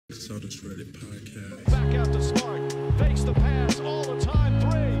Celtics Reddit podcast. Back out to Smart. Fakes the pass all the time.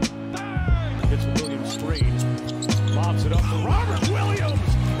 Three. Bang! Hits Williams screen. Lobs it up for Robert Williams.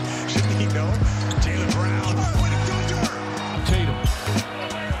 Shouldn't he know? Jaylen Brown. What a thunder! Tatum.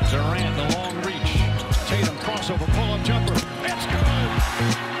 Durant, the long reach. Tatum crossover, pull-up jumper. It's good.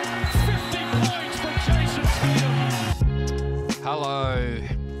 50 points for Jason Tatum. Hello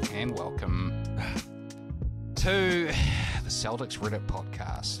and welcome to the Celtics Reddit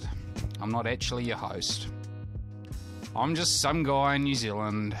podcast. I'm not actually your host. I'm just some guy in New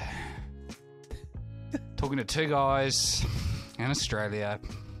Zealand talking to two guys in Australia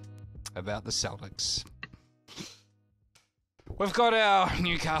about the Celtics. We've got our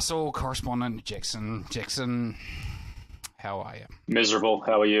Newcastle correspondent, Jackson. Jackson, how are you? Miserable.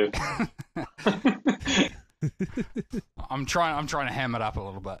 How are you? I'm trying to ham it up a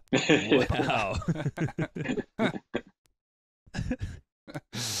little bit. Wow.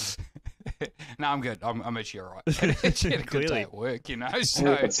 No, I'm good. I'm actually all right. I actually had a good day at work, you know. So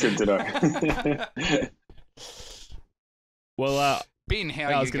That's good to know. Well, Ben, how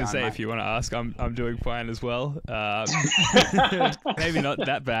I are was you going going, to say, mate? if you want to ask, I'm doing fine as well. Maybe not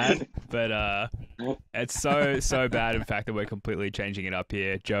that bad, but it's so bad, in fact, that we're completely changing it up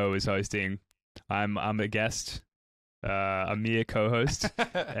here. Joe is hosting. I'm a guest, a mere co-host,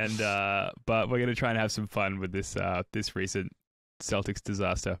 and but we're going to try and have some fun with this this recent Celtics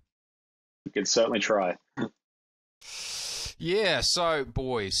disaster. You could certainly try. Yeah, so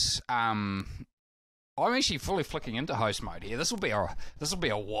boys, I'm actually fully flicking into host mode here. This will be a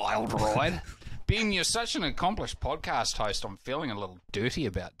wild ride. Ben, you're such an accomplished podcast host. I'm feeling a little dirty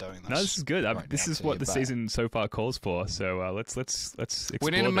about doing this. No, this is good. right This now is to what you, the but season so far calls for. So let's explore. we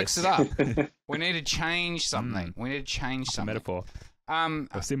need to mix this. it up. We need to change something. We need to change It's a something. metaphor,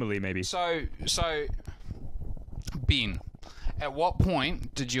 or simile, maybe. So Ben, at what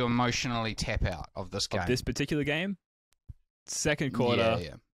point did you emotionally tap out of this game? Of this particular game, second quarter.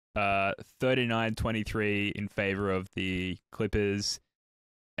 Yeah. 39-23 in favor of the Clippers.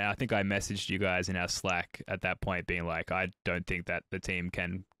 And I think I messaged you guys in our Slack at that point being like, I don't think that the team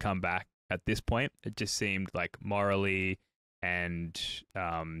can come back at this point. It just seemed like morally and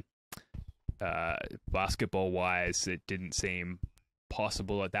basketball-wise, it didn't seem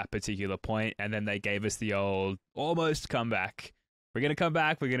possible at that particular point. And then they gave us the old almost comeback. We're going to come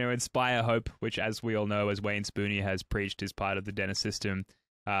back. We're going to inspire hope, which, as we all know, as Wayne Spooney has preached, is part of the Dennis system.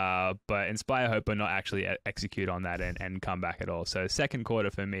 But inspire hope, but not actually execute on that and come back at all. So second quarter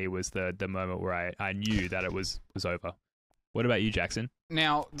for me was the moment where I knew that it was over. What about you, Jackson?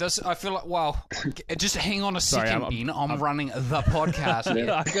 Now, this, I feel like, well, just hang on a Sorry, second, Ben. I'm running the podcast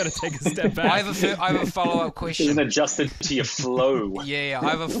here. I've got to take a step back. I have a follow-up Isn't question. adjusted to your flow. Yeah,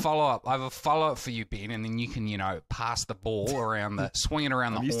 I have a follow-up. I have a follow-up for you, Ben, and then you can, pass the ball around swing it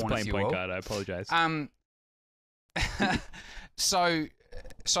around I'm the used to horn, if playing you point will. guard. I apologize.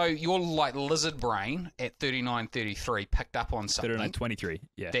 So your lizard brain at 39-33 picked up on something 39-23.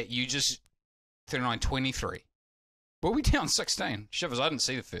 Yeah. that you just 39-23. Were we down 16? Shivers, I didn't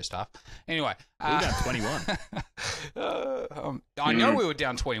see the first half. Anyway. We were down 21. I know we were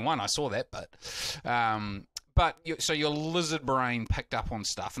down 21. I saw that, so your lizard brain picked up on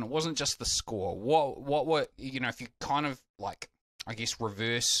stuff, and it wasn't just the score. What were, if you kind of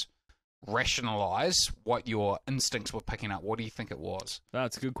reverse rationalize what your instincts were picking up, what do you think it was?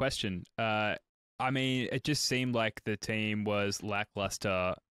 That's a good question. I mean, it just seemed like the team was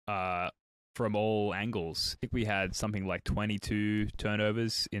lackluster from all angles. I think we had something like 22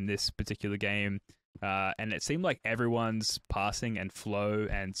 turnovers in this particular game, and it seemed like everyone's passing and flow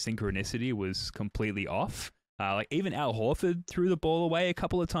and synchronicity was completely off. Like even Al Horford threw the ball away a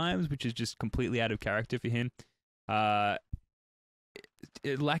couple of times, which is just completely out of character for him.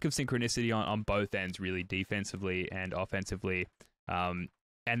 Lack of synchronicity on both ends, really, defensively and offensively. And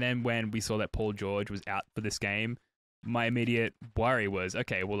then when we saw that Paul George was out for this game, my immediate worry was,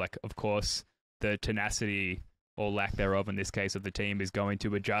 okay, well, of course, the tenacity or lack thereof in this case of the team is going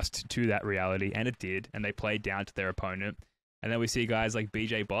to adjust to that reality, and it did, and they played down to their opponent. And then we see guys like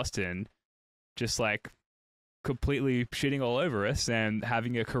BJ Boston just completely shitting all over us and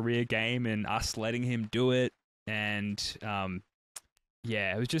having a career game and us letting him do it. And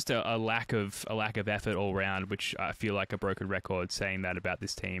yeah, it was just a lack of effort all round, which I feel like a broken record saying that about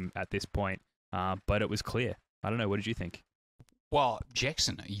this team at this point. But it was clear. I don't know. What did you think? Well,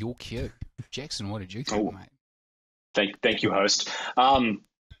 Jackson, your cue. Jackson, what did you think, mate? Thank you, host. I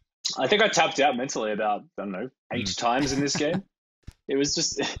think I tapped out mentally about, 8 times in this game.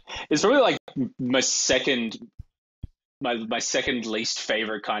 It's probably like my second my second least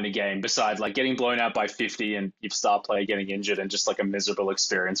favorite kind of game, besides like getting blown out by 50 and your star player getting injured and just like a miserable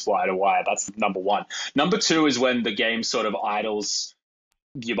experience wire to wire. That's number one. Number two is when the game sort of idles.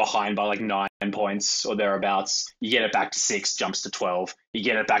 You're behind by like 9 points or thereabouts. You get it back to 6, jumps to 12. You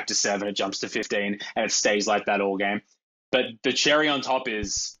get it back to 7, it jumps to 15, and it stays like that all game. But the cherry on top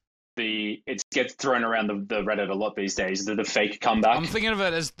is it gets thrown around the Reddit a lot these days. The fake comeback. I'm thinking of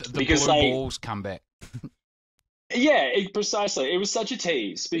it as the because, blue like, balls comeback. Yeah, precisely. It was such a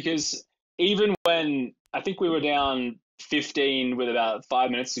tease because even when I think we were down 15 with about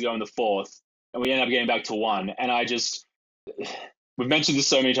 5 minutes to go in the fourth, and we ended up getting back to 1, and we've mentioned this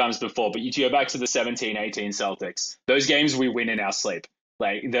so many times before, but you go back to the 17-18 Celtics. Those games we win in our sleep.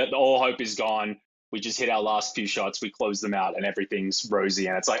 Like, all hope is gone. We just hit our last few shots. We close them out and everything's rosy.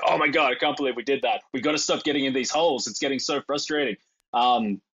 And it's like, oh my God, I can't believe we did that. We got to stop getting in these holes. It's getting so frustrating.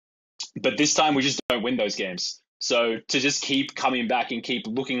 But this time we just don't win those games. So to just keep coming back and keep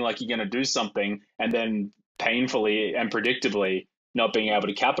looking like you're going to do something and then painfully and predictably not being able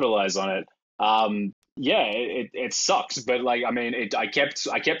to capitalize on it, it sucks. But like, I mean, I kept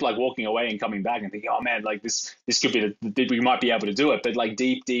like walking away and coming back and thinking, oh man, like this could be we might be able to do it. But like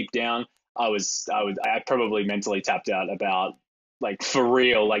deep down, I probably mentally tapped out about, like, for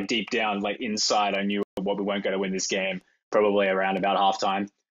real, like deep down, like inside, I knew we weren't going to win this game. Probably around about halftime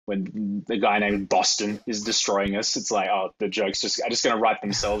when the guy named Boston is destroying us. It's like, oh, the joke's just going to write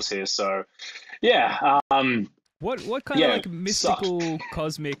themselves here. So, yeah. What kind of like mystical sucked.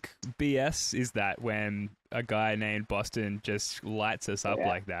 cosmic BS is that when a guy named Boston just lights us up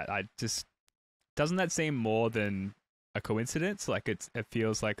like that? Doesn't that seem more than a coincidence? Like it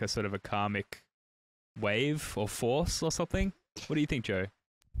feels like a sort of a karmic wave or force or something. What do you think, Joe?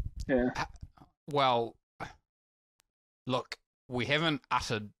 Yeah. Well, look, we haven't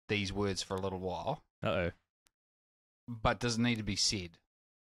uttered these words for a little while. Uh-oh. But does need to be said.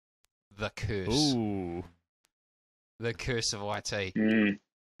 The curse. Ooh. The curse of IT. Mm.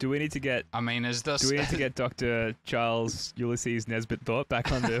 Do we need to get? I mean, is this? Do we need to get Dr. Charles Ulysses Nesbitt Thorpe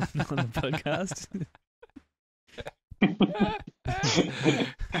back on the podcast?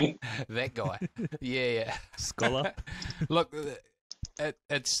 That guy. Yeah. Scholar. Look,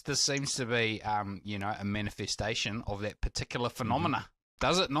 this seems to be, a manifestation of that particular phenomena.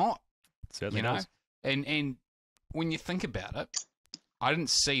 Does it not? Certainly does. And when you think about it, I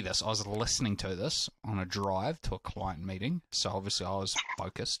didn't see this. I was listening to this on a drive to a client meeting, so obviously I was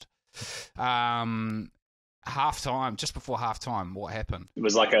focused. Halftime, just before halftime, what happened? It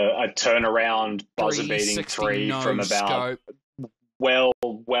was like a turnaround, buzzer-beating 3 from about well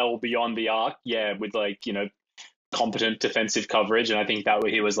beyond the arc. Yeah, with like, competent defensive coverage, and I think that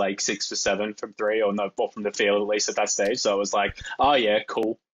he was like 6 for 7 from 3, or from the field at least at that stage. So it was like, oh yeah,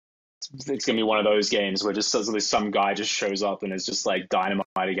 cool. It's gonna be one of those games where just some guy just shows up and is just like dynamite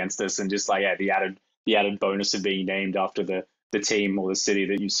against us, and just like the added bonus of being named after the team or the city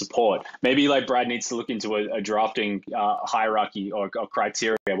that you support. Maybe like Brad needs to look into a drafting hierarchy or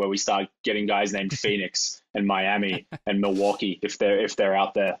criteria where we start getting guys named Phoenix and Miami and Milwaukee if they're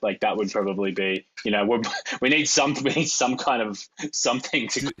out there. Like that would probably be, we need some kind of something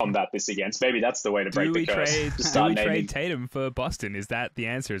to combat this against. Maybe that's the way to break the curse. Do we trade Tatum for Boston? Is that the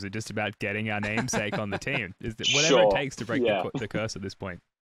answer? Is it just about getting our namesake on the team? Is it whatever it takes to break the curse at this point?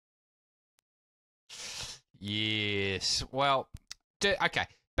 Yes. Well, okay.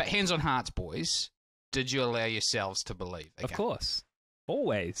 But hands on hearts, boys. Did you allow yourselves to believe again? Of course.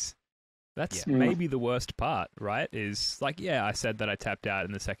 Always. That's maybe the worst part, right? Is like, I said that I tapped out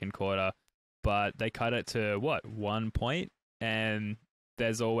in the second quarter, but they cut it to, 1 point? And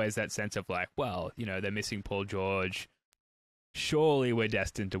there's always that sense of like, well, they're missing Paul George. Surely we're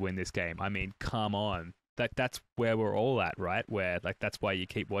destined to win this game. I mean, come on. That's where we're all at, right? Where like that's why you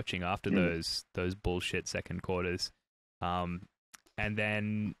keep watching after those bullshit second quarters, and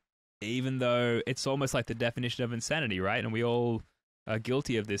then even though it's almost like the definition of insanity, right? And we all are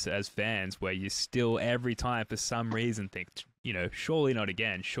guilty of this as fans, where you still every time for some reason think, surely not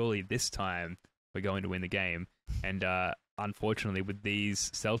again, surely this time we're going to win the game. And unfortunately, with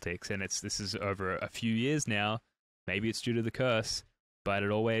these Celtics, and this is over a few years now, maybe it's due to the curse. But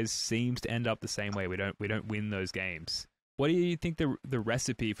it always seems to end up the same way. We don't win those games. What do you think the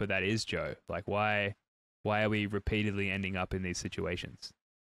recipe for that is, Joe? Like why are we repeatedly ending up in these situations?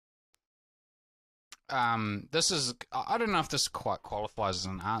 This is, I don't know if this quite qualifies as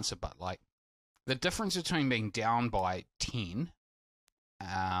an answer, but like the difference between being down by 10,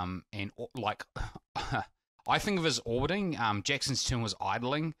 and like I think of as orbiting. Jackson's turn was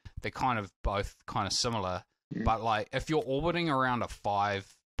idling. They're both kind of similar. But like, if you're orbiting around a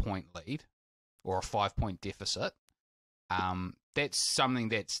 5-point lead or a 5-point deficit, That's something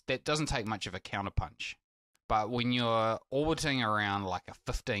that doesn't take much of a counterpunch. But when you're orbiting around like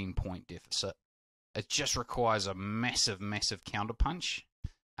a 15-point deficit, it just requires a massive, massive counterpunch.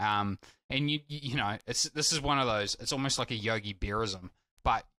 And you know, this is one of those. It's almost like a Yogi Berrism,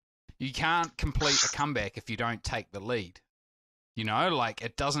 but you can't complete a comeback if you don't take the lead. You know, like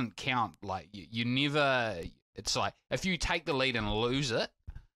it doesn't count. Like you never. It's like if you take the lead and lose it,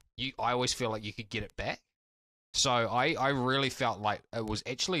 I always feel like you could get it back. So I really felt like it was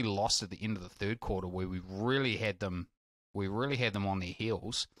actually lost at the end of the third quarter where we really had them on their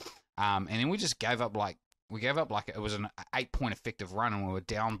heels, and then we just gave up like it was an 8-point effective run, and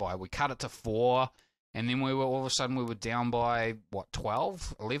we cut it to 4, and then all of a sudden we were down by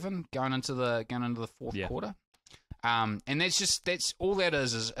 12, 11 going into the fourth quarter. And that's all that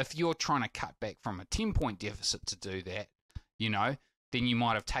is if you're trying to cut back from a 10-point deficit to do that, you know, then you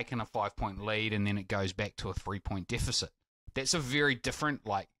might have taken a 5-point lead and then it goes back to a 3-point deficit. That's a very different,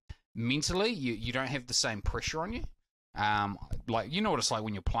 like, mentally, you don't have the same pressure on you. Like, you know what it's like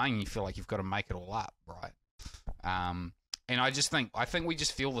when you're playing, you feel like you've got to make it all up, right? And I think we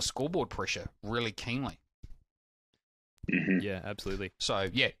just feel the scoreboard pressure really keenly. Mm-hmm. Yeah, absolutely. So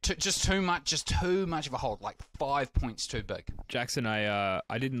yeah, just too much of a hold. Like 5 points too big. Jackson, I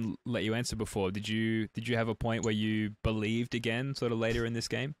didn't let you answer before. Did you have a point where you believed again, sort of later in this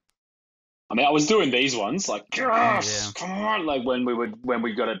game? I mean, I was doing these ones like, yes, come on, like when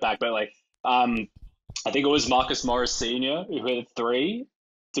we got it back, but like, I think it was Marcus Morris Sr. who hit a 3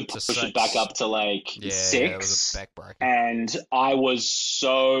 to push it back up to like 6. Yeah, it was a backbreaker. And I was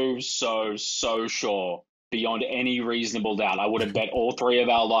so sure, beyond any reasonable doubt, I would have bet all 3 of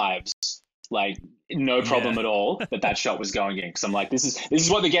our lives, like no problem at all, that shot was going in. Because I'm like, this is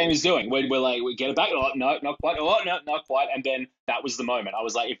what the game is doing. We're like, we get it back. Oh no, not quite. Oh no, not quite. And then that was the moment. I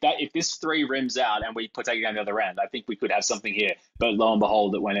was like, if this 3 rims out and we take it down the other end, I think we could have something here. But lo and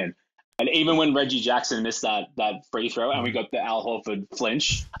behold, it went in. And even when Reggie Jackson missed that free throw and we got the Al Horford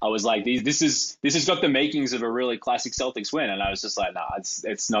flinch, I was like, this has got the makings of a really classic Celtics win. And I was just like, nah,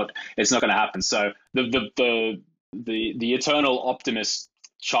 it's not going to happen. So the eternal optimist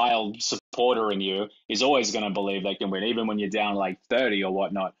child supporter in you is always going to believe they can win, even when you're down like 30 or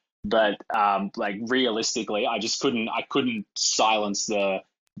whatnot. But like realistically, I couldn't silence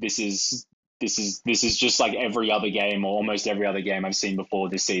this is just like every other game or almost every other game I've seen before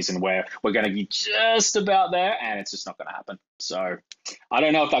this season where we're going to be just about there and it's just not going to happen. So I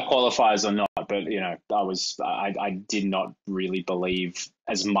don't know if that qualifies or not, but you know, I did not really believe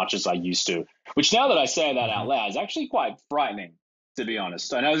as much as I used to, which now that I say that out loud is actually quite frightening, to be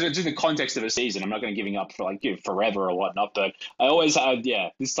honest. I know it's in the context of a season. I'm not going to giving up for like forever or whatnot, but I always had,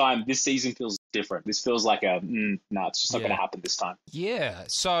 this season feels different. This feels like it's just not going to happen this time. Yeah,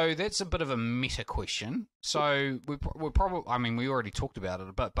 so that's a bit of a meta question. So we're probably, I mean, we already talked about it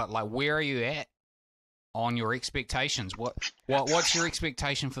a bit, but like, where are you at on your expectations? What's your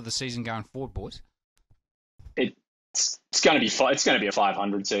expectation for the season going forward, boys? It's going to be a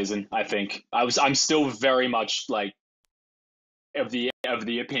 500 season. I think I'm still very much like of the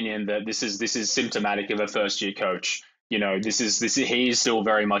opinion that this is symptomatic of a first year coach. You know, he is still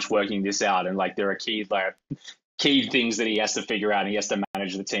very much working this out, and like there are key things that he has to figure out, and he has to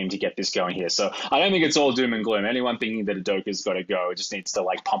manage the team to get this going here. So I don't think it's all doom and gloom. Anyone thinking that Udoka's got to go just needs to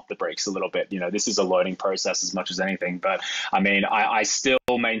like pump the brakes a little bit. You know, this is a learning process as much as anything. But I mean, I still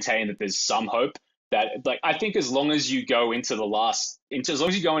maintain that there's some hope. That like I think as long as you go into the playoffs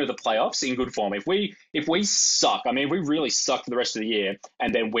in good form, if we suck, I mean if we really suck for the rest of the year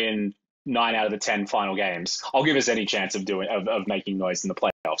and then win 9 out of the 10 final games, I'll give us any chance of making noise in the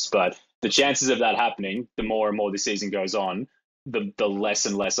playoffs. But the chances of that happening, the more and more the season goes on, the less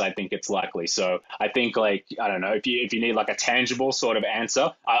and less I think it's likely. So I think like I don't know if you need like a tangible sort of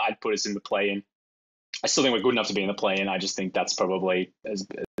answer, I'd put us in the play-in. I still think we're good enough to be in the play-in. I just think that's probably as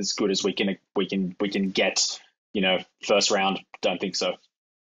good as we can get. You know, first round. Don't think so.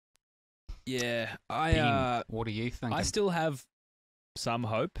 Yeah, what do you think? I still have some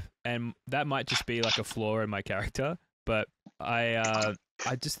hope, and that might just be like a flaw in my character. But I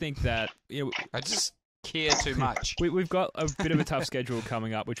just think that I just care too much. We've got a bit of a tough schedule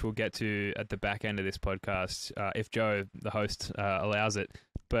coming up, which we'll get to at the back end of this podcast, if Joe, the host, allows it.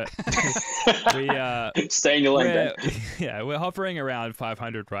 But we stay in your lane. Yeah, we're hovering around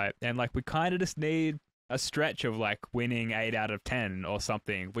 500, right? And like we kind of just need a stretch of like winning 8 out of 10 or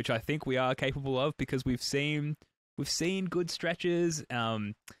something, which I think we are capable of because we've seen good stretches.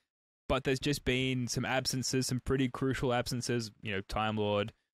 But there's just been some absences, some pretty crucial absences. You know, Time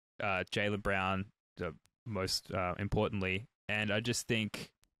Lord, Jaylen Brown, most importantly, and I just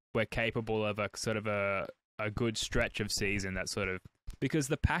think we're capable of a sort of a a good stretch of season that sort of, because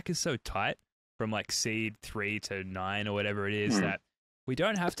the pack is so tight from like seed 3 to 9 or whatever it is, that we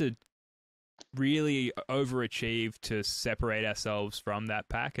don't have to really overachieve to separate ourselves from that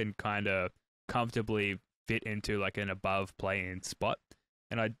pack and kind of comfortably fit into like an above play-in spot.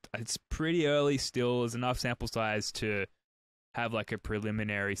 And it's pretty early still. There's enough sample size to have like a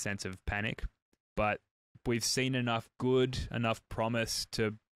preliminary sense of panic, but we've seen enough promise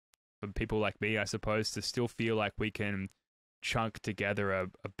for people like me, I suppose, to still feel like we can chunk together a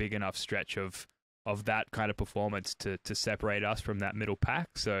big enough stretch of that kind of performance to separate us from that middle pack.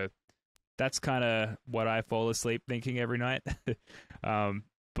 So that's kind of what I fall asleep thinking every night.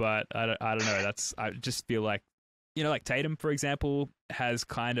 But I don't know. I just feel like, like Tatum, for example, has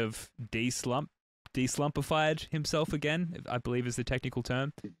kind of deslumpified himself again, I believe is the technical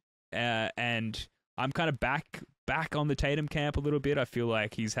term. And I'm kind of back on the Tatum camp a little bit. I feel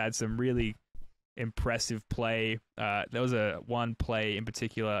like he's had some really impressive play. There was one play in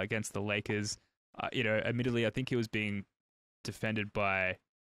particular against the Lakers. Admittedly, I think he was being defended by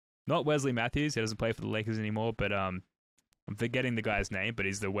not Wesley Matthews. He doesn't play for the Lakers anymore, but I'm forgetting the guy's name, but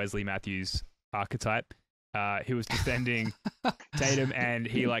he's the Wesley Matthews archetype. He was defending Tatum, and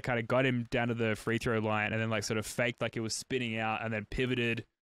he like kind of got him down to the free throw line, and then like sort of faked like it was spinning out, and then pivoted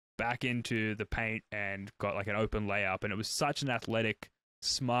back into the paint and got like an open layup. And it was such an athletic,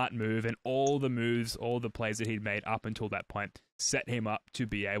 smart move, and all the plays that he'd made up until that point set him up to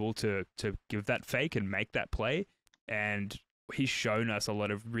be able to give that fake and make that play. And he's shown us a lot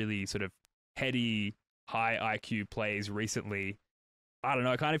of really sort of heady, high IQ plays recently. I don't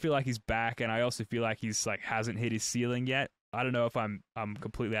know. I kind of feel like he's back, and I also feel like he's like hasn't hit his ceiling yet. I don't know if I'm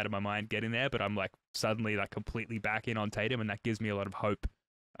completely out of my mind getting there, but I'm like suddenly like completely back in on Tatum, and that gives me a lot of hope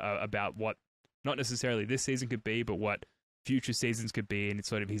about what not necessarily this season could be, but what future seasons could be, and it's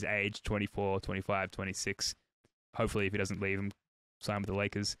sort of his age, 24, 25, 26. Hopefully, if he doesn't leave and sign with the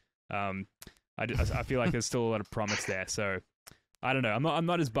Lakers, I feel like there's still a lot of promise there. So I don't know. I'm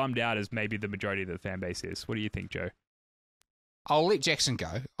not as bummed out as maybe the majority of the fan base is. What do you think, Joe? I'll let Jackson go.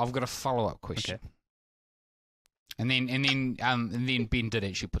 I've got a follow-up question. Okay. And then Ben did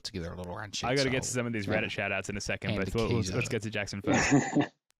actually put together a little run sheet. I got to get to some of these Reddit shout-outs in a second, but let's get to Jackson first.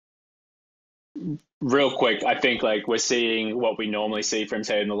 Real quick, I think like we're seeing what we normally see from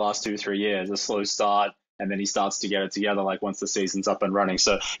Tatum in the last 2-3 years, a slow start, and then he starts to get it together like once the season's up and running.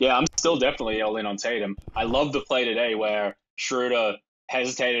 So yeah, I'm still definitely all in on Tatum. I love the play today where Schröder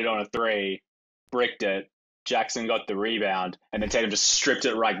hesitated on a three, bricked it, Jackson got the rebound, and then Tatum just stripped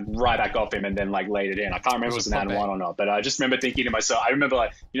it right back off him and then like laid it in. I can't remember if it was an and one or not, but I just remember thinking to myself, I remember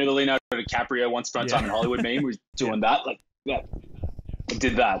like, the Leonardo DiCaprio Once Upon a Time in Hollywood meme was doing that. Like, yeah,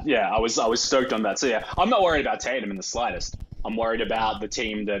 did that. Yeah, I was stoked on that. So yeah, I'm not worried about Tatum in the slightest. I'm worried about the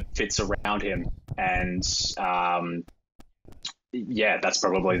team that fits around him. And yeah, that's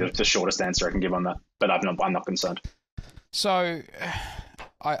probably the shortest answer I can give on that. But I'm not concerned. So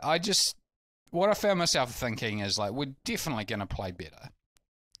I just, what I found myself thinking is like, we're definitely going to play better.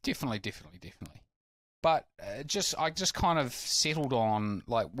 Definitely. But I just kind of settled on,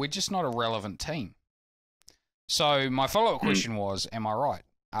 like, we're just not a relevant team. So my follow-up question was, am I right?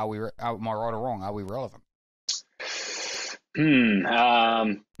 Am I right or wrong? Are we relevant? Ben,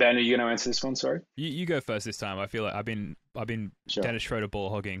 are you going to answer this one? Sorry. You go first this time. I feel like I've been Sure. Dennis Schröder ball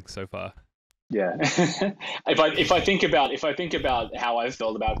hogging so far. Yeah. if I think about how I've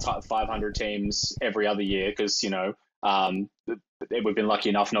felt about 500 teams every other year, because we've been lucky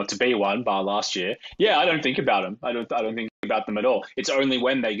enough not to be one bar last year. Yeah, I don't think about them. I don't think about them at all. It's only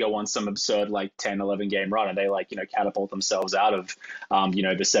when they go on some absurd like 10, 11 game run and they catapult themselves out of the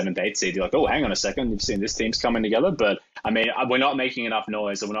 7th, 8th seed. You're like, oh, hang on a second, you've seen this team's coming together. But I mean, we're not making enough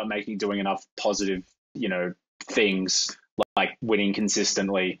noise, and we're not doing enough positive things like winning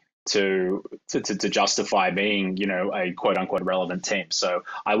consistently to justify being a quote unquote relevant team. So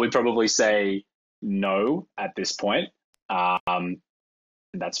I would probably say no at this point.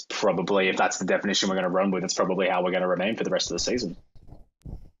 That's probably, if that's the definition we're going to run with, it's probably how we're going to remain for the rest of the season.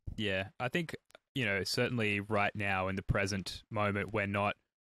 Yeah, I think, certainly right now in the present moment, we're not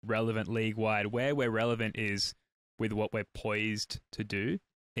relevant league-wide. Where we're relevant is with what we're poised to do,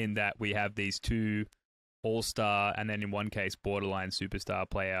 in that we have these two all-star and then in one case borderline superstar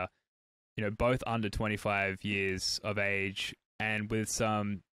player, both under 25 years of age, and with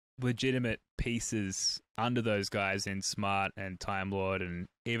some legitimate pieces under those guys in Smart and Time Lord, and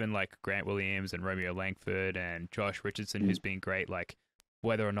even like Grant Williams and Romeo Langford and Josh Richardson, who's been great. Like,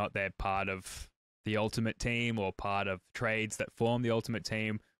 whether or not they're part of the ultimate team or part of trades that form the ultimate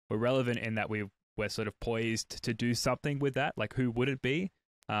team, we're relevant in that we're sort of poised to do something with that. Like, who would it be?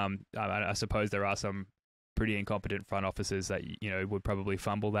 I suppose there are some pretty incompetent front offices that would probably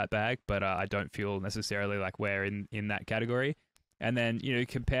fumble that bag, but I don't feel necessarily like we're in that category. And then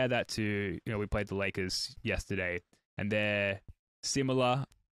compare that to we played the Lakers yesterday, and they're similar,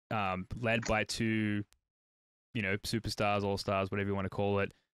 led by two superstars, all stars, whatever you want to call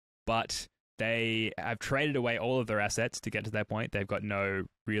it, but they have traded away all of their assets to get to that point. They've got no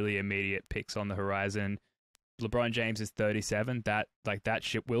really immediate picks on the horizon. LeBron James is 37. That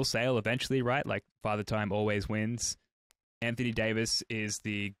ship will sail eventually, right? Like Father Time always wins. Anthony Davis is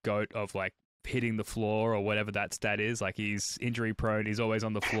the GOAT of like hitting the floor or whatever that stat is. Like he's injury prone. He's always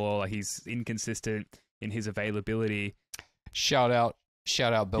on the floor. Like he's inconsistent in his availability. Shout out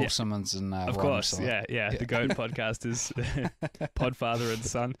Bill Simmons and of course, yeah. The GOAT podcast is Podfather and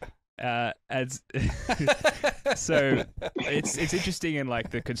Son. So it's interesting, and like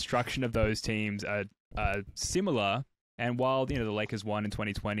the construction of those teams are similar. And while the Lakers won in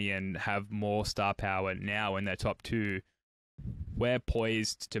 2020 and have more star power now in their top two, we're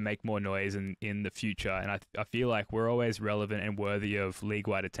poised to make more noise in the future. And I feel like we're always relevant and worthy of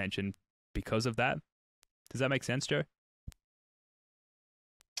league-wide attention because of that. Does that make sense, Joe?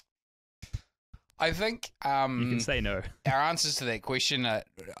 I think you can say no. Our answers to that question it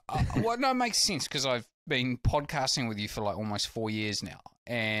makes sense, because I've been podcasting with you for like almost 4 years now,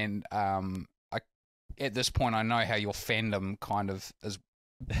 and at this point I know how your fandom kind of is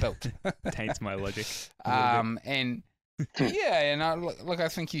built. Taints my logic. And look, I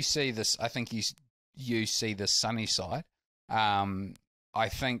think you see this. I think you see the sunny side. I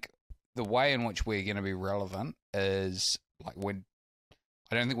think the way in which we're going to be relevant is like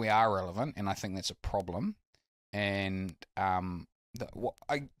I don't think we are relevant, and I think that's a problem. And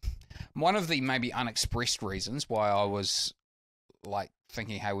one of the maybe unexpressed reasons why I was like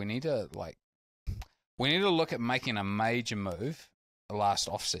thinking, hey, we need to look at making a major move the last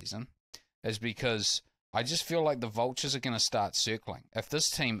off season, is because I just feel like the vultures are going to start circling. If this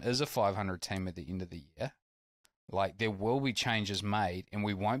team is a 500 team at the end of the year, like there will be changes made, and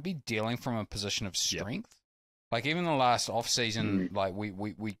we won't be dealing from a position of strength. Yep. Like even the last off season, like we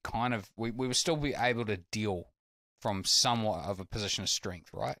would still be able to deal from somewhat of a position of strength,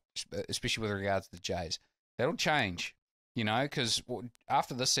 right? Especially with regards to the Jays. That'll change, because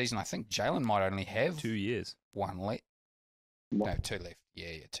after this season, I think Jalen might only have 2 years. One left. No, two left. Yeah,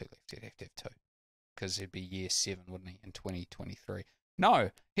 2 left. He'd have to have 2, because it'd be year 7, wouldn't he, in 2023?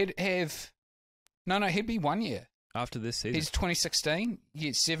 No, he'd be 1 year. After this season. He's 2016.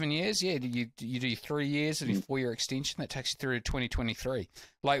 Yeah, 7 years. Yeah, you do 3 years and a 4-year extension. That takes you through to 2023.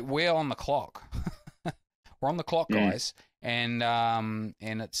 Like, we're on the clock. We're on the clock, guys. And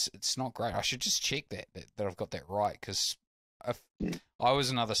it's not great. I should just check that I've got that right, because if I was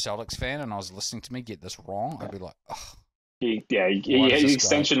another Celtics fan and I was listening to me get this wrong, I'd be like, ugh. His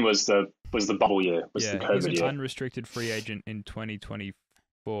extension was the bubble year, the COVID he's an year. Unrestricted free agent in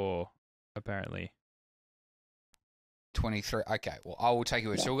 2024, apparently. 23. Okay, well, I will take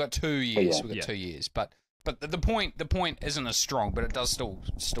it. So we've got 2 years. We've got 2 years, but the point isn't as strong, but it does still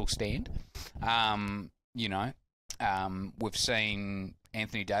stand. We've seen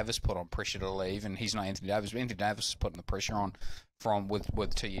Anthony Davis put on pressure to leave, and he's not Anthony Davis, but Anthony Davis is putting the pressure on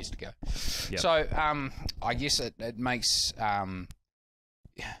with 2 years to go. Yep. So I guess it makes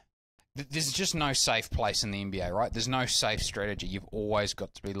there's just no safe place in the NBA, right? There's no safe strategy. You've always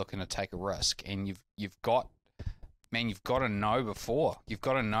got to be looking to take a risk, and you've got to know before. You've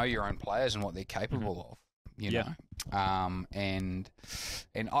got to know your own players and what they're capable of. You know, and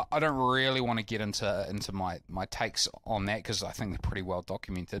I don't really want to get into my takes on that, because I think they're pretty well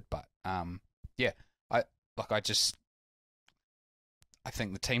documented. But I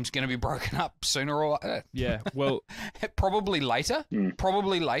think the team's going to be broken up sooner or later. Yeah, well, probably later.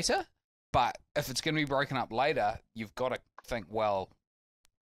 But if it's going to be broken up later, you've got to think, well,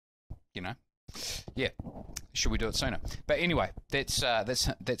 should we do it sooner? But anyway, that's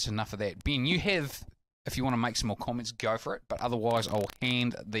enough of that. Ben, you have, if you want to make some more comments, go for it. But otherwise, I'll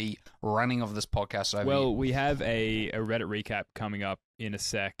hand the running of this podcast over. Well, we have a Reddit recap coming up in a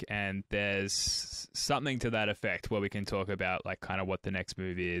sec, and there's something to that effect where we can talk about like kind of what the next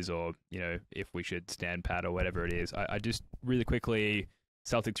move is, or if we should stand pat or whatever it is. I just really quickly.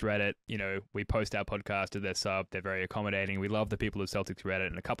 Celtics Reddit, we post our podcast to their sub. They're very accommodating. We love the people of Celtics Reddit.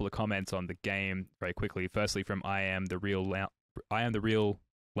 And a couple of comments on the game very quickly. Firstly, from I am the real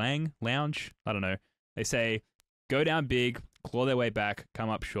Lang Lounge. I don't know. They say, go down big, claw their way back,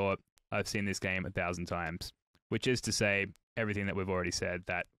 come up short. I've seen this game 1,000 times, which is to say everything that we've already said,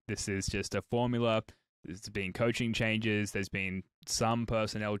 that this is just a formula. There's been coaching changes. There's been some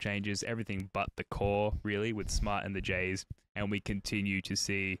personnel changes, everything but the core, really, with Smart and the Jays. And we continue to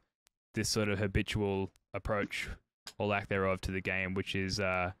see this sort of habitual approach or lack thereof to the game, which is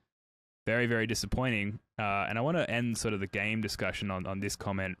very, very disappointing. And I want to end sort of the game discussion on this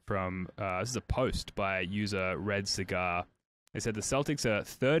comment from, this is a post by user Red Cigar. They said the Celtics are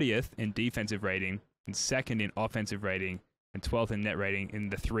 30th in defensive rating and 2nd in offensive rating and 12th in net rating in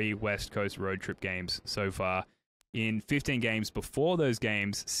the 3 West Coast road trip games so far. In 15 games before those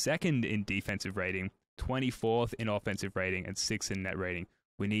games, 2nd in defensive rating, 24th in offensive rating, and 6th in net rating.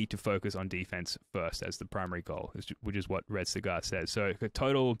 We need to focus on defense first as the primary goal, which is what Red Cigar says. So a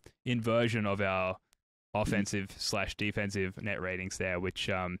total inversion of our offensive/defensive net ratings there, which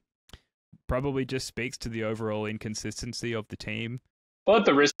probably just speaks to the overall inconsistency of the team. Well, at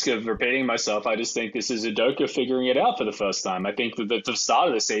the risk of repeating myself, I just think this is Udoka figuring it out for the first time. I think that at the start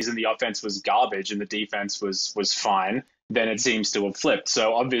of the season, the offense was garbage and the defense was fine. Then it seems to have flipped.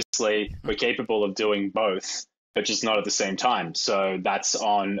 So obviously, we're capable of doing both, but just not at the same time. So that's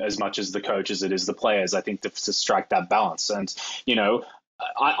on as much as the coach as it is the players, I think, to strike that balance. And, you know,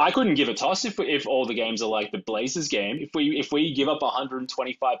 I couldn't give a toss if all the games are like the Blazers game. If we give up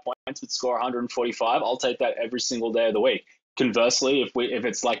 125 points but score 145, I'll take that every single day of the week. Conversely, if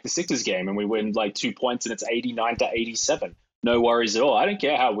it's like the Sixers game and we win like 2 points and it's 89-87, no worries at all. I don't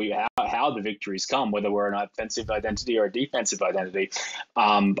care how the victories come, whether we're an offensive identity or a defensive identity.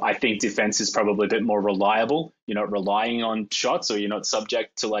 I think defense is probably a bit more reliable. You're not relying on shots, or you're not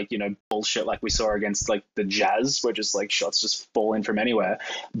subject to bullshit like we saw against like the Jazz, where just like shots just fall in from anywhere.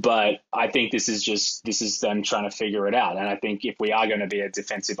 But I think this is them trying to figure it out. And I think if we are going to be a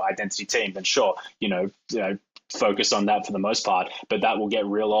defensive identity team, then sure, focus on that for the most part. But that will get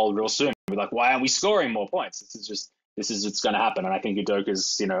real old real soon. We're like, why aren't we scoring more points? This is what's going to happen. And I think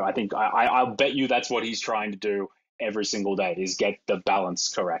Udoka's, I'll bet you that's what he's trying to do every single day, is get the balance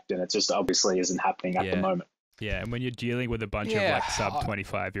correct. And it just obviously isn't happening at the moment. Yeah. And when you're dealing with a bunch of like sub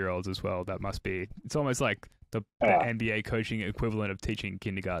 25-year-olds as well, that must be, it's almost like the NBA coaching equivalent of teaching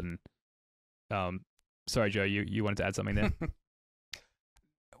kindergarten. Sorry, Joe, you wanted to add something there?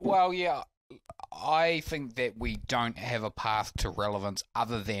 Well, yeah, I think that we don't have a path to relevance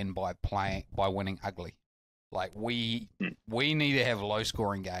other than by winning ugly. Like we need to have low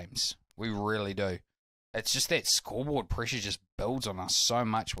scoring games. We really do. It's just that scoreboard pressure just builds on us so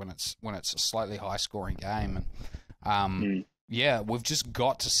much when it's a slightly high scoring game. And we've just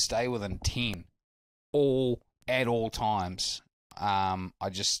got to stay within 10 at all times. And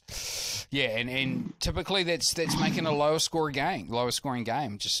typically that's making a lower scoring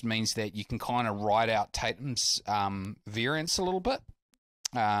game just means that you can kind of ride out Tatum's variance a little bit.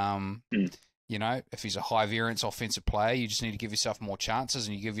 If he's a high variance offensive player, you just need to give yourself more chances,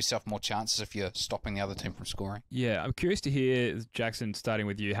 and you give yourself more chances if you're stopping the other team from scoring. Yeah, I'm curious to hear, Jackson, starting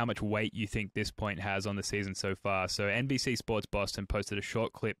with you, how much weight you think this point has on the season so far. So NBC Sports Boston posted a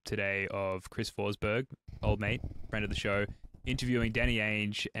short clip today of Chris Forsberg, old mate, friend of the show, interviewing Danny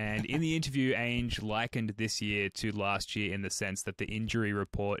Ainge, and in the interview, Ainge likened this year to last year in the sense that the injury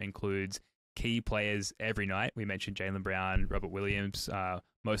report includes key players every night. We mentioned Jaylen Brown, Robert Williams,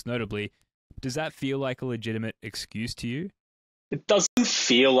 most notably. Does that feel like a legitimate excuse to you? It doesn't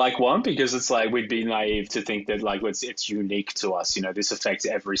feel like one, because it's like we'd be naive to think that like it's unique to us. This affects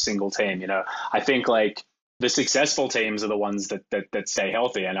every single team. I think like the successful teams are the ones that stay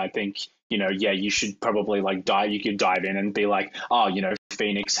healthy, and I think you should probably you could dive in and be like,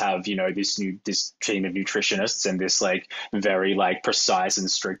 Phoenix have this team of nutritionists and this like very like precise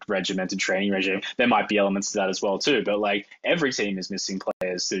and strict regimented training regime. There might be elements to that as well too, but like every team is missing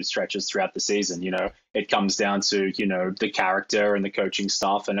players through stretches throughout the season. It comes down to the character and the coaching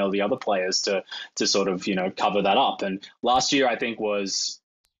staff and all the other players to sort of cover that up. And last year was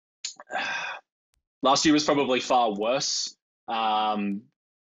probably far worse.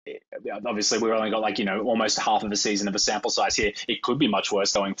 Obviously, we've only got almost half of a season of a sample size here. It could be much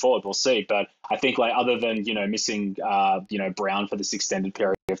worse going forward. We'll see. But I think other than missing Brown for this extended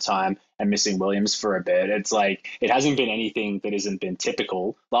period of time and missing Williams for a bit, it's like it hasn't been anything that hasn't been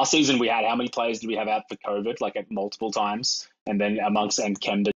typical. Last season we had, how many players did we have out for COVID? At multiple times. And then amongst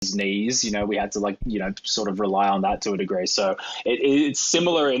Kemba's knees, we had to sort of rely on that to a degree. So it's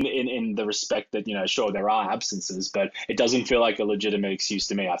similar in the respect that, sure, there are absences, but it doesn't feel like a legitimate excuse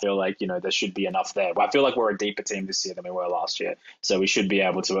to me. I feel like, there should be enough there. I feel like we're a deeper team this year than we were last year. So we should be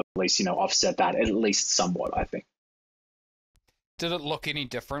able to at least, offset that at least somewhat, I think. Did it look any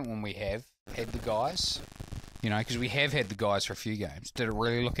different when we have had the guys? Because we have had the guys for a few games. Did it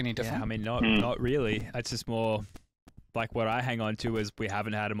really look any different? Yeah, I mean, not really. It's just more... like what I hang on to is we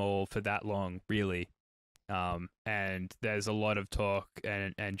haven't had them all for that long, really. And there's a lot of talk,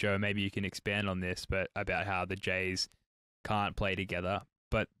 and Joe, maybe you can expand on this, but about how the Jays can't play together.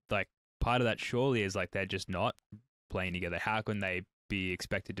 But part of that surely is like they're just not playing together. How can they be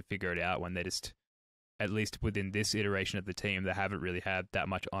expected to figure it out when they just, at least within this iteration of the team, they haven't really had that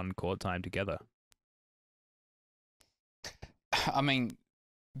much on-court time together? I mean,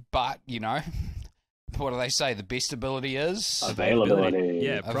 but, what do they say? The best ability is availability.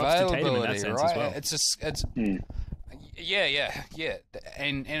 Yeah, props to Tatum in that sense right? as well. It's yeah.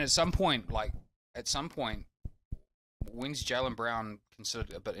 And at some point, when's Jaylen Brown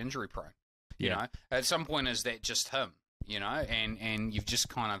considered a bit injury prone? You know, at some point is that just him? And you've just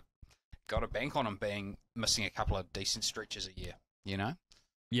kind of got to bank on him missing a couple of decent stretches a year.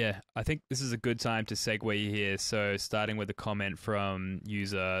 Yeah, I think this is a good time to segue here. So starting with a comment from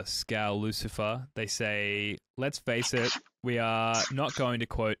user Scal Lucifer, they say, let's face it, we are not going to,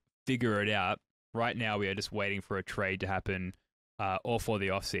 quote, figure it out. Right now, we are just waiting for a trade to happen or for the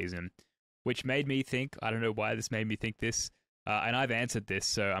offseason, which made me think, I don't know why this made me think this, and I've answered this,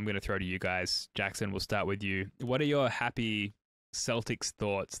 so I'm going to throw to you guys. Jackson, we'll start with you. What are your happy Celtics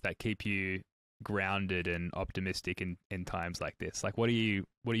thoughts that keep you grounded and optimistic in times like this? Like, what do you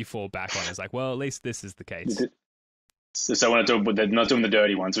fall back on? It's like, well, at least this is the case. So we're not doing the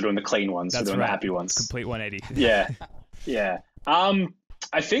dirty ones. We're doing the clean ones. That's we're doing right. the happy ones. Complete 180. Yeah.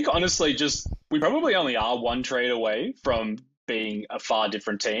 I think honestly, we probably only are one trade away from being a far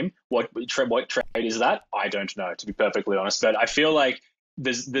different team. What trade is that? I don't know, to be perfectly honest. But I feel like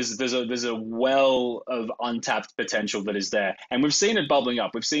there's a well of untapped potential that is there, and we've seen it bubbling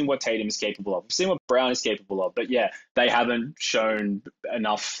up. We've seen what Tatum is capable of. We've seen what Brown is capable of. But yeah, they haven't shown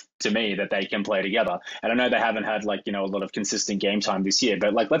enough to me that they can play together. And I know they haven't had a lot of consistent game time this year.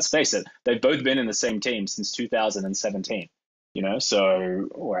 But let's face it, they've both been in the same team since 2017.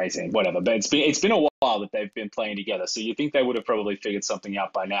 Or 18, whatever. But it's been a while that they've been playing together. So you think they would have probably figured something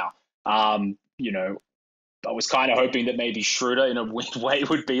out by now. I was kind of hoping that maybe Schröder in a weird way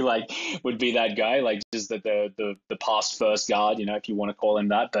would be that guy, like just the past first guard, if you want to call him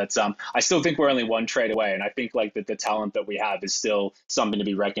that. But I still think we're only one trade away, and I think the talent that we have is still something to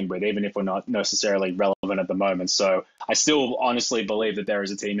be reckoned with, even if we're not necessarily relevant at the moment. So I still honestly believe that there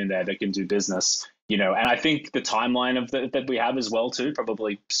is a team in there that can do business, and I think the timeline that we have as well too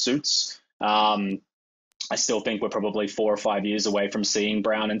probably suits. I still think we're probably 4 or 5 years away from seeing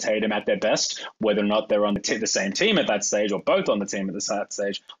Brown and Tatum at their best. Whether or not they're on the same team at that stage or both on the team at that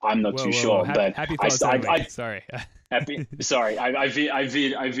stage, I'm not too sure. But happy thoughts only. Sorry. Sorry, I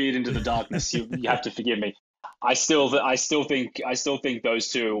veered into the darkness. You have to forgive me. I still think those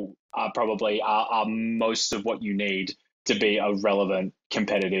two are probably are most of what you need to be a relevant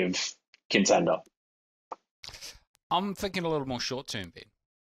competitive contender. I'm thinking a little more short term, Ben.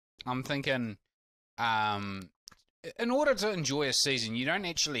 I'm thinking. In order to enjoy a season, you don't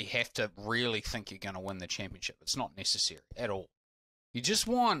actually have to really think you're going to win the championship. It's not necessary at all. You just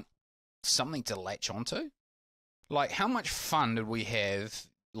want something to latch onto. Like, how much fun did we have,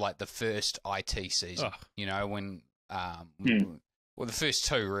 the first IT season? When, well, the first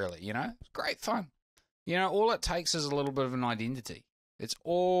two, really, It's great fun. All it takes is a little bit of an identity. It's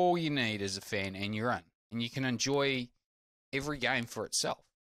all you need as a fan, and you're in. And you can enjoy every game for itself.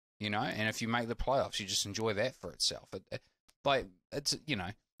 And if you make the playoffs, you just enjoy that for itself.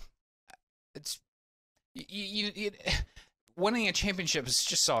 Winning a championship is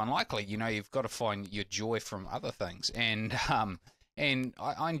just so unlikely. You've got to find your joy from other things. And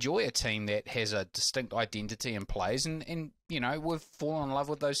I enjoy a team that has a distinct identity and plays. And we've fallen in love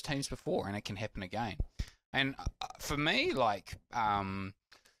with those teams before, and it can happen again. And for me, I'm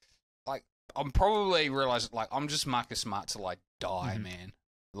probably realizing, I'm just Marcus Smart till I die, man.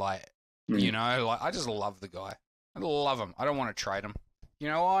 I just love the guy. I love him. I don't want to trade him. You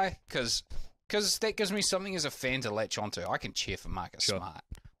know why? Because that gives me something as a fan to latch onto. I can cheer for Marcus Smart.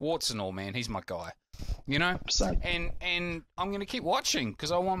 Warts and all, man. He's my guy. 100%. And I'm going to keep watching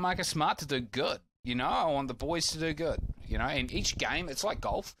because I want Marcus Smart to do good. I want the boys to do good. And each game, it's like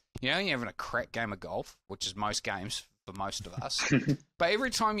golf. You're having a crack game of golf, which is most games for most of us. But every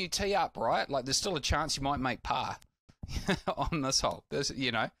time you tee up, right, there's still a chance you might make par. On this hole,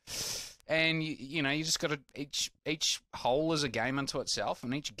 and you just got to each hole is a game unto itself,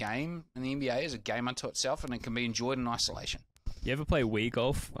 and each game in the NBA is a game unto itself, and it can be enjoyed in isolation. You ever play Wii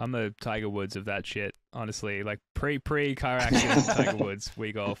golf? I'm the Tiger Woods of that shit, honestly. Pre car accident, Tiger Woods,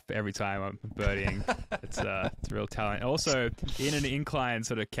 Wii golf every time I'm birdieing. It's a real talent. Also, in an incline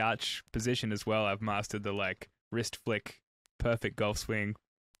sort of couch position as well, I've mastered the wrist flick, perfect golf swing.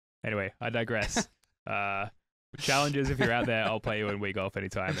 Anyway, I digress. Challenges, if you're out there, I'll play you in Wii golf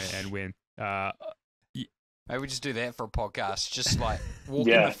anytime and win. Maybe we just do that for a podcast. Just walk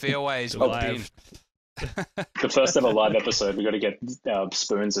in the fairways with Ben. The first ever live episode. We got to get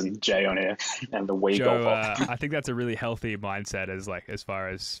Spoons and Jay on here and the Wii Joe, golf. I think that's a really healthy mindset as far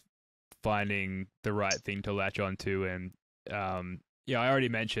as finding the right thing to latch onto. And I already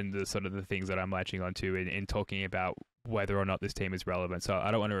mentioned the sort of the things that I'm latching onto in talking about whether or not this team is relevant. So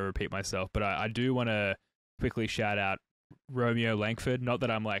I don't want to repeat myself, but I do want to quickly shout out Romeo Langford. Not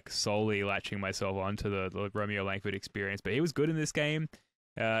that I'm like solely latching myself onto the Romeo Langford experience, but he was good in this game.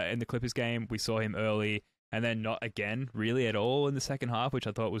 In the Clippers game, we saw him early and then not again really at all in the second half, which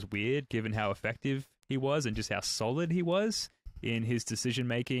I thought was weird given how effective he was and just how solid he was in his decision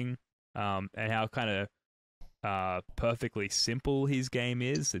making, and how kind of perfectly simple his game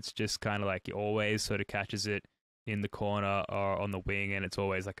is. It's just kind of like he always sort of catches it in the corner or on the wing, and it's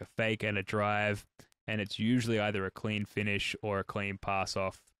always like a fake and a drive, and it's usually either a clean finish or a clean pass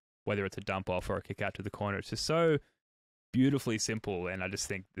off, whether it's a dump off or a kick out to the corner. It's just so beautifully simple, and I just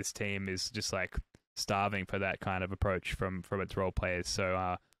think this team is just like starving for that kind of approach from its role players. So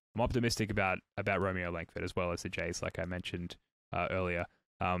I'm optimistic about Romeo Langford as well as the Jays, like I mentioned earlier.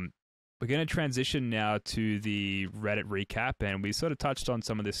 We're going to transition now to the Reddit recap, and we sort of touched on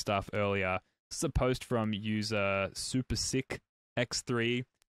some of this stuff earlier. This is a post from user SuperSickX3.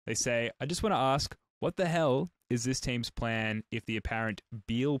 They say, I just want to ask, what the hell is this team's plan if the apparent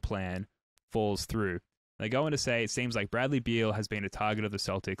Beal plan falls through? They go on to say, it seems like Bradley Beal has been a target of the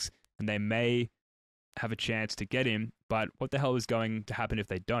Celtics, and they may have a chance to get him, but what the hell is going to happen if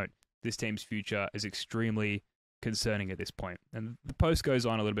they don't? This team's future is extremely concerning at this point. And the post goes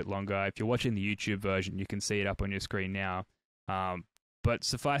on a little bit longer. If you're watching the YouTube version, you can see it up on your screen now. But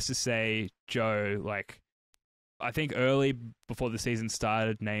suffice to say, Joe, like, I think early before the season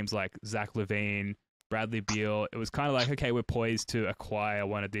started, names like Zach LaVine, Bradley Beal, it was kind of like, okay, we're poised to acquire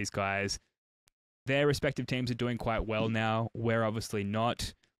one of these guys. Their respective teams are doing quite well now. We're obviously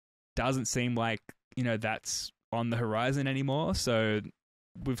not. Doesn't seem like, that's on the horizon anymore. So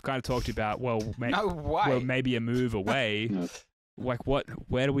we've kind of talked about, maybe a move away. Like,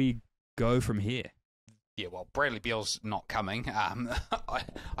 where do we go from here? Yeah, well, Bradley Beal's not coming. I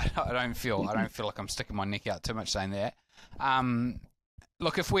don't feel like I'm sticking my neck out too much saying that.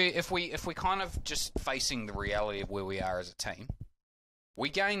 Look, if we kind of just facing the reality of where we are as a team, we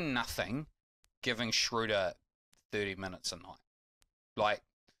gain nothing giving Schröder 30 minutes a night. Like,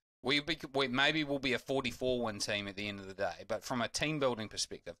 maybe we'll be a 44-win team at the end of the day, but from a team-building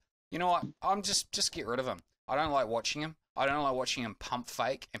perspective, you know what? I'm just get rid of him. I don't like watching him. I don't like watching him pump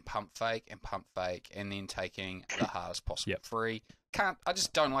fake and pump fake and pump fake and then taking the hardest possible free. I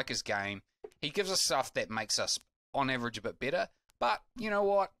just don't like his game. He gives us stuff that makes us, on average, a bit better, but you know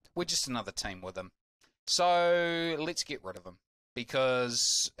what? We're just another team with him. So let's get rid of him,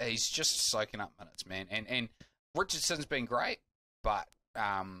 because he's just soaking up minutes, man. And Richardson's been great, but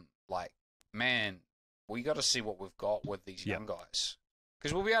man, we got to see what we've got with these young guys,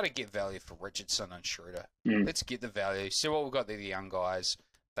 because we'll be able to get value for Richardson and Schröder. Let's get the value, see what we've got there, the young guys.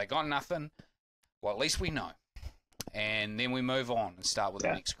 They got nothing. Well, at least we know, and then we move on and start with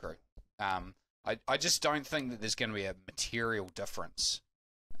the next crew. I just don't think that there's going to be a material difference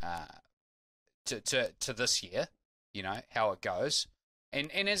to this year. How it goes. And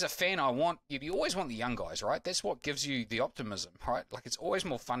as a fan, you always want the young guys, right? That's what gives you the optimism, right? Like, it's always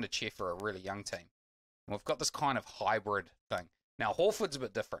more fun to cheer for a really young team. And we've got this kind of hybrid thing. Now, Horford's a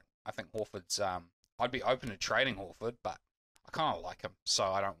bit different. I think Horford's, I'd be open to trading Horford, but I kind of like him, so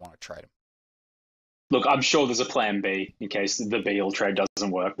I don't want to trade him. Look, I'm sure there's a plan B in case the Beal trade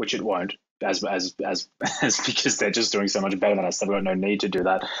doesn't work, which it won't, as because they're just doing so much better than us. They've got no need to do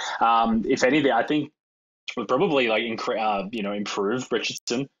that. If anything, I think we'll probably improve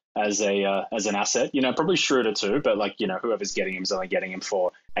Richardson as an asset. Probably Schröder too, but whoever's getting him is only getting him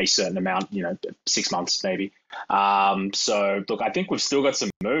for a certain amount. 6 months maybe. So look, I think we've still got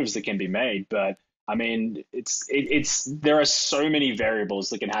some moves that can be made, but I mean, there are so many variables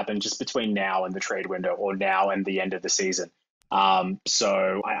that can happen just between now and the trade window, or now and the end of the season.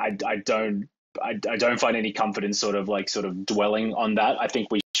 So I don't find any comfort in sort of dwelling on that. I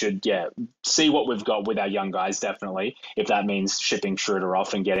think we should see what we've got with our young guys, definitely, if that means shipping Schröder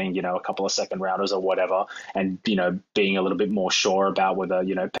off and getting a couple of second rounders or whatever, and being a little bit more sure about whether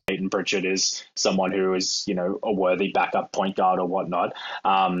Peyton Pritchard is someone who is a worthy backup point guard or whatnot.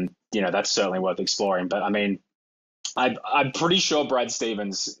 That's certainly worth exploring. But I mean, I'm pretty sure Brad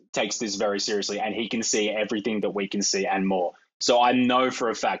Stevens takes this very seriously, and he can see everything that we can see and more. So I know for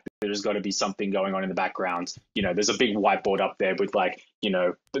a fact that there's got to be something going on in the background. There's a big whiteboard up there with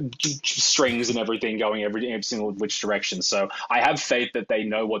strings and everything going every single which direction. So I have faith that they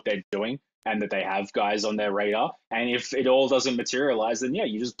know what they're doing. and that they have guys on their radar. And if it all doesn't materialize, then yeah,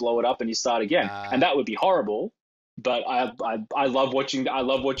 you just blow it up and you start again. And that would be horrible. But I love watching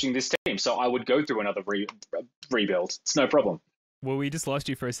this team, so I would go through another rebuild. It's no problem. Well, we just lost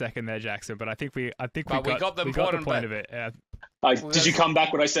you for a second there, Jackson, but I think we got the point of it. Did you come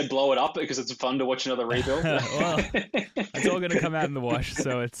back when I said blow it up because it's fun to watch another rebuild? Well, it's all going to come out in the wash,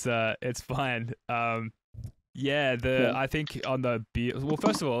 so it's fine. I think on the well,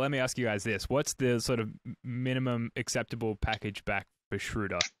 first of all, let me ask you guys this: what's the sort of minimum acceptable package back for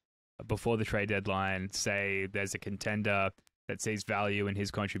Schröder before the trade deadline? Say there's a contender that sees value in his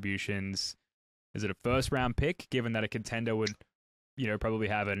contributions. Is it a first round pick, given that a contender would, probably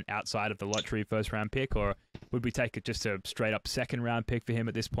have an outside of the lottery first round pick, or would we take it just a straight up second round pick for him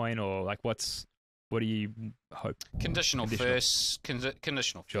at this point, or like what do you hope? Conditional first, I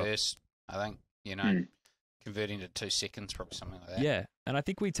think, converting to 2 seconds, probably something like that. Yeah, and I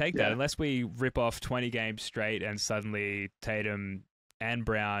think we take that unless we rip off 20 games straight and suddenly Tatum and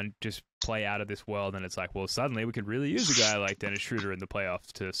Brown just play out of this world, and it's like, well, suddenly we could really use a guy like Dennis Schröder in the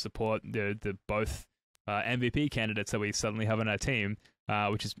playoffs to support the both MVP candidates that we suddenly have on our team,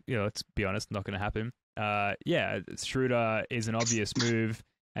 which is, let's be honest, not going to happen. Schröder is an obvious move,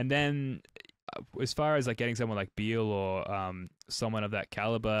 and then as far as like getting someone like Beal or someone of that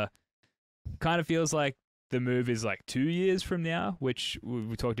caliber, kind of feels like the move is like 2 years from now, which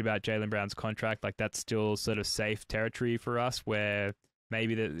we talked about Jaylen Brown's contract. Like that's still sort of safe territory for us, where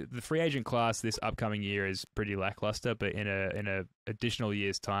maybe the free agent class this upcoming year is pretty lackluster, but in a additional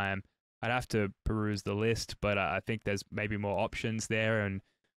year's time, I'd have to peruse the list, but I think there's maybe more options there, and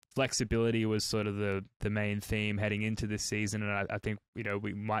flexibility was sort of the main theme heading into this season, and I think,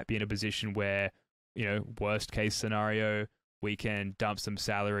 we might be in a position where, worst case scenario, we can dump some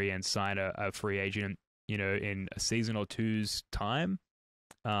salary and sign a free agent, in a season or two's time.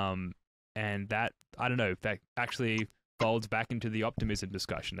 And that, I don't know, that actually folds back into the optimism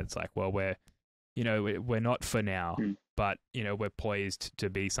discussion. It's like, well, we're not for now, but, we're poised to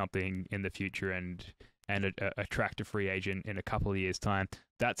be something in the future and attract a free agent in a couple of years' time.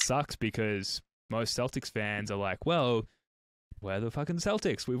 That sucks because most Celtics fans are like, well, we're the fucking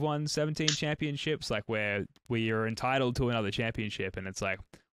Celtics. We've won 17 championships. Like, we are entitled to another championship. And it's like,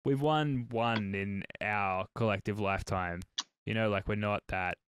 we've won one in our collective lifetime. Like, we're not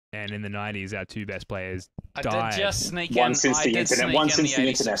that. And in the 90s, our 2 best players died. I did just sneak one in. since the internet. One since the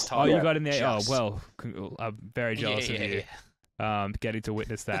internet. Oh, you got in there? Oh, well, I'm very jealous of you. Getting to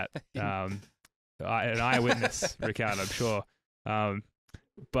witness that. An eyewitness recount, I'm sure.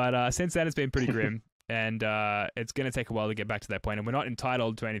 But since then, it's been pretty grim. And it's going to take a while to get back to that point. And we're not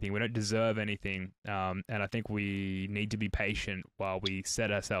entitled to anything. We don't deserve anything. And I think we need to be patient while we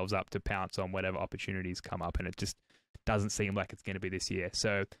set ourselves up to pounce on whatever opportunities come up. And it just doesn't seem like it's going to be this year.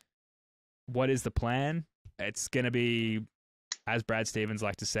 So what is the plan? It's going to be, as Brad Stevens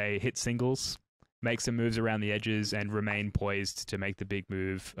likes to say, hit singles, make some moves around the edges, and remain poised to make the big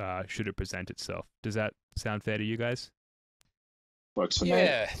move should it present itself. Does that sound fair to you guys? Works for me.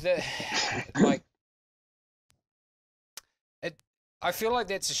 Yeah. I feel like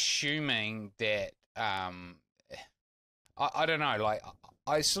that's assuming that I don't know, like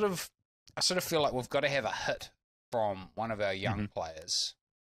I sort of feel like we've got to have a hit from one of our young players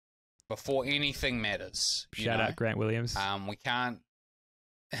before anything matters. Shout out Grant Williams. We can't.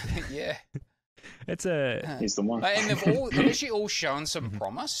 Yeah, he's the one. And they've actually all shown some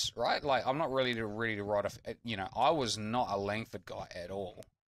promise, right? Like I'm not really ready to write I was not a Langford guy at all.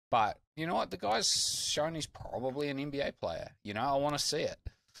 But you know what? The guy's shown he's probably an NBA player. I want to see it.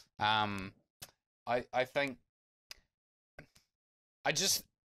 I think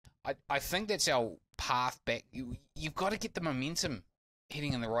that's our path back. You've got to get the momentum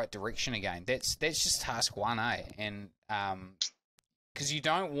heading in the right direction again. That's just task 1A. And because you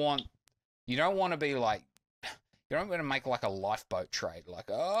don't want to be like, you don't want to make like a lifeboat trade, like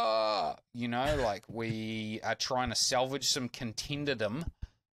like we are trying to salvage some contenderdom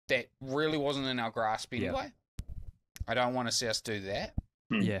that really wasn't in our grasp anyway. Yeah. I don't want to see us do that.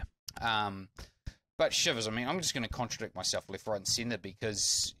 Yeah. But shivers, I mean, I'm just going to contradict myself left, right, and centre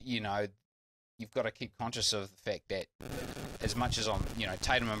because, you've got to keep conscious of the fact that as much as I'm,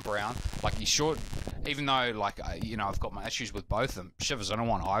 Tatum and Brown, like you should, even though, like, I've got my issues with both of them, shivers, I don't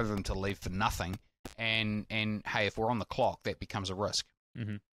want either of them to leave for nothing. And hey, if we're on the clock, that becomes a risk.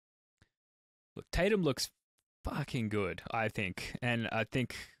 Mm-hmm. Look, Tatum looks fucking good, I think. And I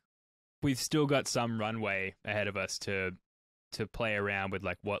think we've still got some runway ahead of us to play around with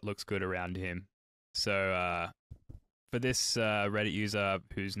like what looks good around him. So for this Reddit user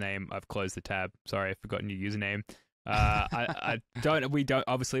whose name I've closed the tab, sorry, I've forgotten your username. I don't. We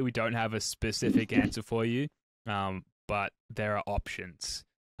don't have a specific answer for you. But there are options.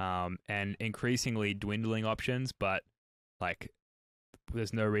 And increasingly dwindling options. But like,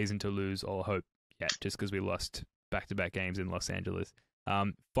 there's no reason to lose all hope yet, just because we lost back-to-back games in Los Angeles.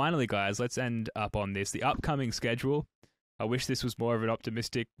 Finally, guys, let's end up on this. The upcoming schedule. I wish this was more of an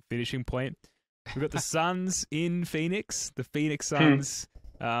optimistic finishing point. We've got the Suns in Phoenix, the Phoenix Suns.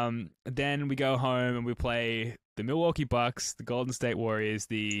 Then we go home and we play the Milwaukee Bucks, the Golden State Warriors,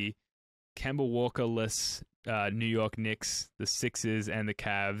 the Kemba Walker-less New York Knicks, the Sixers, and the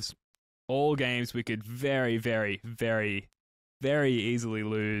Cavs. All games we could very, very, very, very easily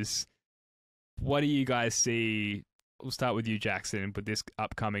lose. What do you guys see? We'll start with you, Jackson, with this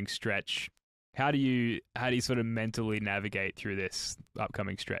upcoming stretch. How do you sort of mentally navigate through this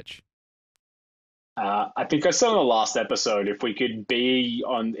upcoming stretch? I think I said in the last episode, if we could be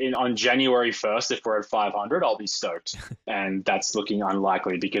on January 1st, if we're at 500, I'll be stoked. And that's looking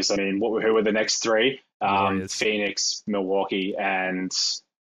unlikely because, I mean, who are the next three? Phoenix, Milwaukee, and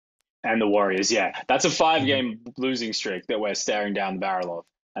the Warriors. Yeah, that's a 5-game losing streak that we're staring down the barrel of.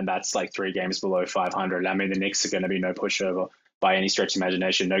 And that's like 3 games below 500. I mean, the Knicks are going to be no pushover by any stretch of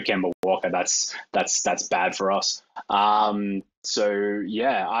imagination. No Kemba Walker. That's bad for us. So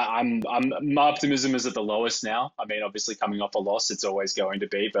yeah, my optimism is at the lowest now. I mean, obviously coming off a loss, it's always going to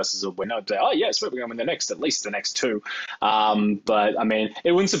be versus a win. I'd say, oh yes, we're going to win at least the next 2. But I mean,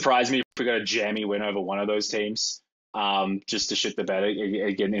 it wouldn't surprise me if we got a jammy win over one of those teams. Just to shit the bed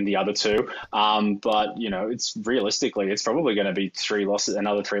again in the other 2. But you know, it's probably going to be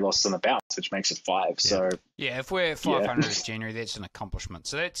another 3 losses on the bounce, which makes it 5. Yeah. So yeah, if we're 500 in January, that's an accomplishment.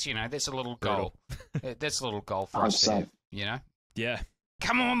 So that's that's a little goal. That's a little goal for us to have, Yeah.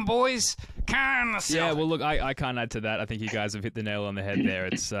 Come on, boys. Come on, yeah. Well, look, I can't add to that. I think you guys have hit the nail on the head there.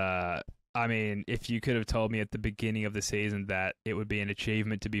 It's I mean, if you could have told me at the beginning of the season that it would be an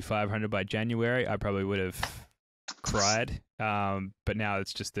achievement to be 500 by January, I probably would have cried, but now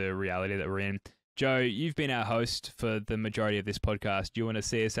it's just the reality that we're in. Joe, you've been our host for the majority of this podcast. Do you want to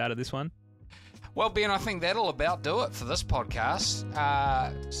see us out of this one? Well, Ben, I think that'll about do it for this podcast.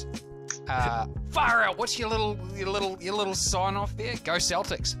 Fire out! What's your little sign off there? Go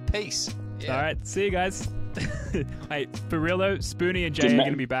Celtics! Peace. Yeah. All right, see you guys. Hey, for real though, Spoonie and Jay are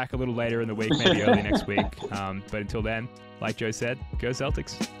going to be back a little later in the week, maybe early next week. But until then, like Joe said, go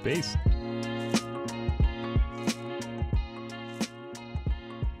Celtics. Peace.